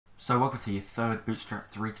So welcome to your third Bootstrap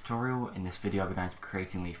 3 tutorial. In this video we're going to be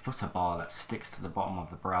creating the footer bar that sticks to the bottom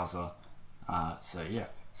of the browser.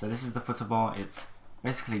 So this is the footer bar. It's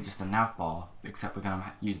basically just a nav bar, except we're going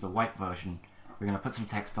to use the white version. We're going to put some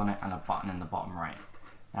text on it and a button in the bottom right.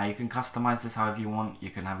 Now you can customize this however you want.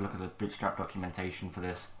 You can have a look at the Bootstrap documentation for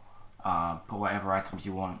this. Put whatever items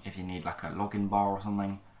you want. If you need like a login bar or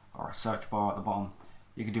something, or a search bar at the bottom,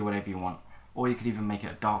 you can do whatever you want. Or you could even make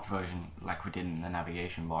it a dark version like we did in the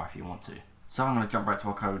navigation bar if you want to. So I'm going to jump right to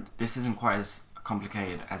our code. This isn't quite as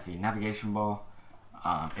complicated as the navigation bar.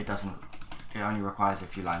 It only requires a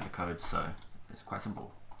few lines of code, so it's quite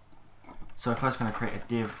simple. So first we're going to create a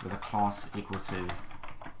div with a class equal to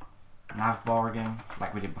navbar again,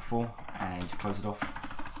 like we did before, and then just close it off.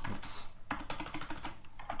 Oops.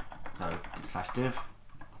 So /div,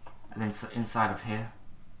 and then inside of here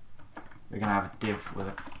we're going to have a div with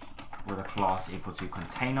a class equal to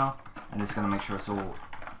container, and this is going to make sure it's all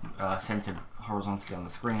centered horizontally on the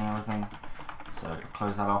screen and everything. So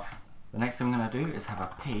close that off. The next thing we're going to do is have a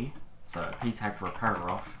p, so a p tag for a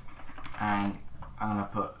paragraph, and I'm going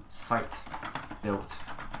to put site built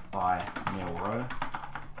by Neil Rowe.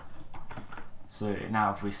 So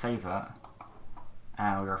now if we save that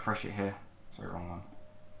and we refresh it here, sorry, wrong one.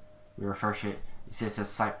 We refresh it, you see it says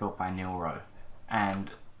site built by Neil Rowe,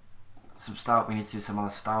 and we need to do some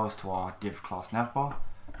other styles to our div class navbar.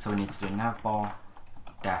 So we need to do navbar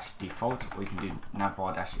dash default, or you can do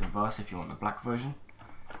navbar dash inverse if you want the black version.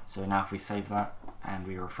 So now if we save that and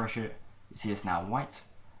we refresh it, you see it's now white.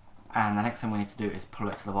 And the next thing we need to do is pull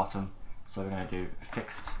it to the bottom. So we're going to do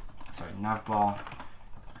navbar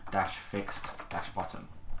dash fixed dash bottom,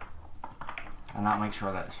 and that'll make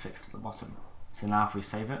sure that it's fixed to the bottom. So now if we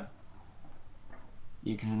save it,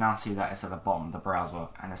 you can now see that it's at the bottom of the browser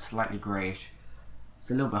and it's slightly greyish. It's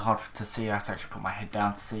a little bit hard to see. I have to actually put my head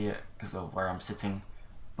down to see it because of where I'm sitting,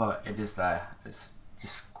 but it is there. It's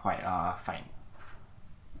just quite faint.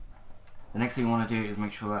 The next thing you want to do is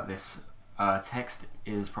make sure that this text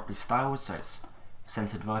is properly styled, so it's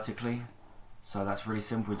centered vertically. So that's really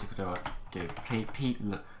simple. You could do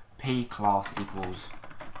p class equals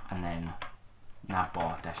and then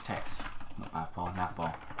navbar dash text, not navbar,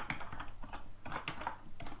 navbar.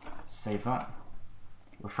 Save that,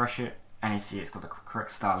 refresh it, and you see it's got the correct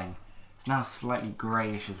styling. It's now slightly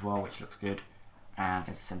greyish as well, which looks good, and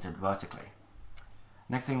it's centered vertically.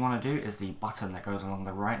 Next thing we want to do is the button that goes along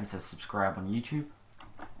the right and says subscribe on YouTube.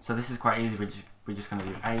 So this is quite easy. We're just going to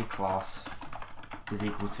do a class is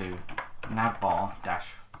equal to navbar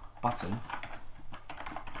dash button,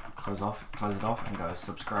 close it off, and go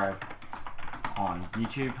subscribe on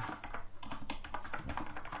YouTube.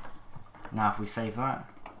 Now if we save that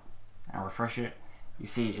and refresh it, you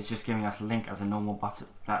see it's just giving us a link as a normal button.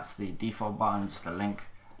 That's the default button, just a link.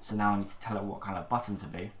 So now we need to tell it what kind of button to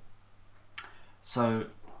be. So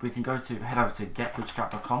we can head over to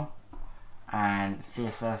getbootstrap.com and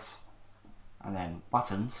CSS and then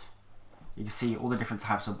buttons. You can see all the different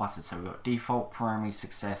types of buttons. So we've got default, primary,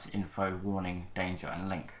 success, info, warning, danger, and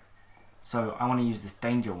link. So I want to use this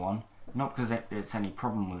danger one, not because it's any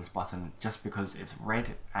problem with this button, just because it's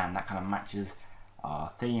red and that kind of matches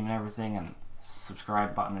our theme and everything, and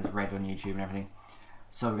subscribe button is red on YouTube and everything.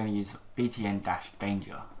 So we're going to use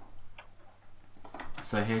btn-danger.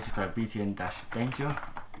 So here just go btn-danger and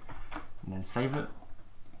then save it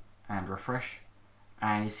and refresh,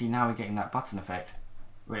 and you see now we're getting that button effect.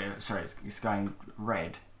 It's going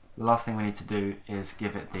red. The last thing we need to do is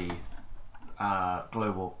give it the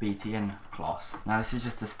global btn class. Now this is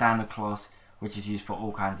just a standard class which is used for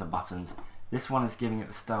all kinds of buttons. This one is giving it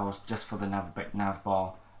the styles just for the nav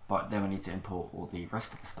bar, but then we need to import all the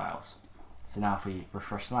rest of the styles. So now if we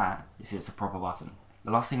refresh that, you see it's a proper button.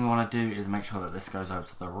 The last thing we want to do is make sure that this goes over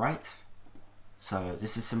to the right. So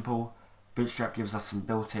this is simple. Bootstrap gives us some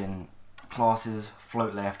built-in classes,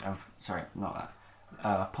 float left and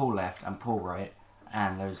pull left and pull right,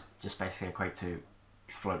 and those just basically equate to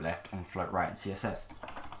float left and float right in CSS.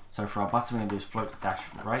 So for our button we're going to do is float dash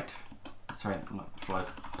right,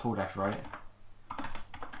 pull dash right.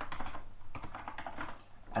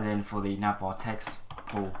 And then for the navbar text,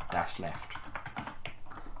 pull dash left.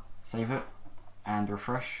 Save it and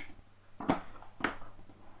refresh.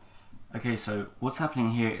 Okay, so what's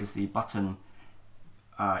happening here is the button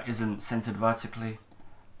isn't centered vertically,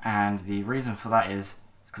 and the reason for that is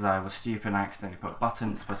because I was stupid and I accidentally put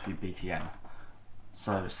button. It's supposed to be btn.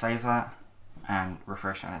 So save that and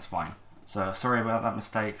refresh, and it's fine. So sorry about that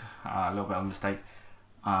mistake, a little bit of a mistake,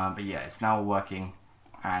 but yeah, it's now working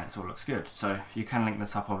and it all looks good. So you can link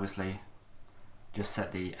this up, obviously. Just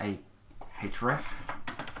set the href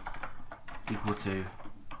equal to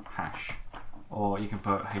hash, or you can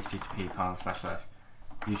put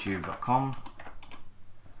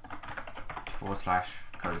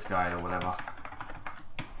http://youtube.com/codes guide or whatever,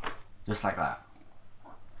 just like that.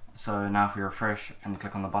 So now if we refresh and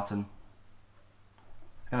click on the button,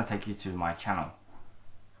 it's going to take you to my channel.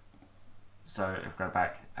 So if we go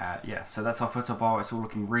back, yeah, so that's our footer bar. It's all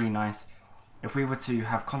looking really nice. If we were to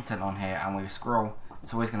have content on here and we scroll,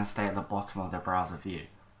 it's always going to stay at the bottom of the browser view,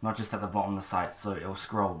 not just at the bottom of the site, so it will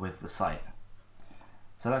scroll with the site.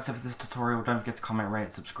 So that's it for this tutorial. Don't forget to comment,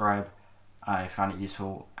 rate, subscribe. I found it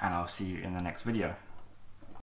useful, and I'll see you in the next video.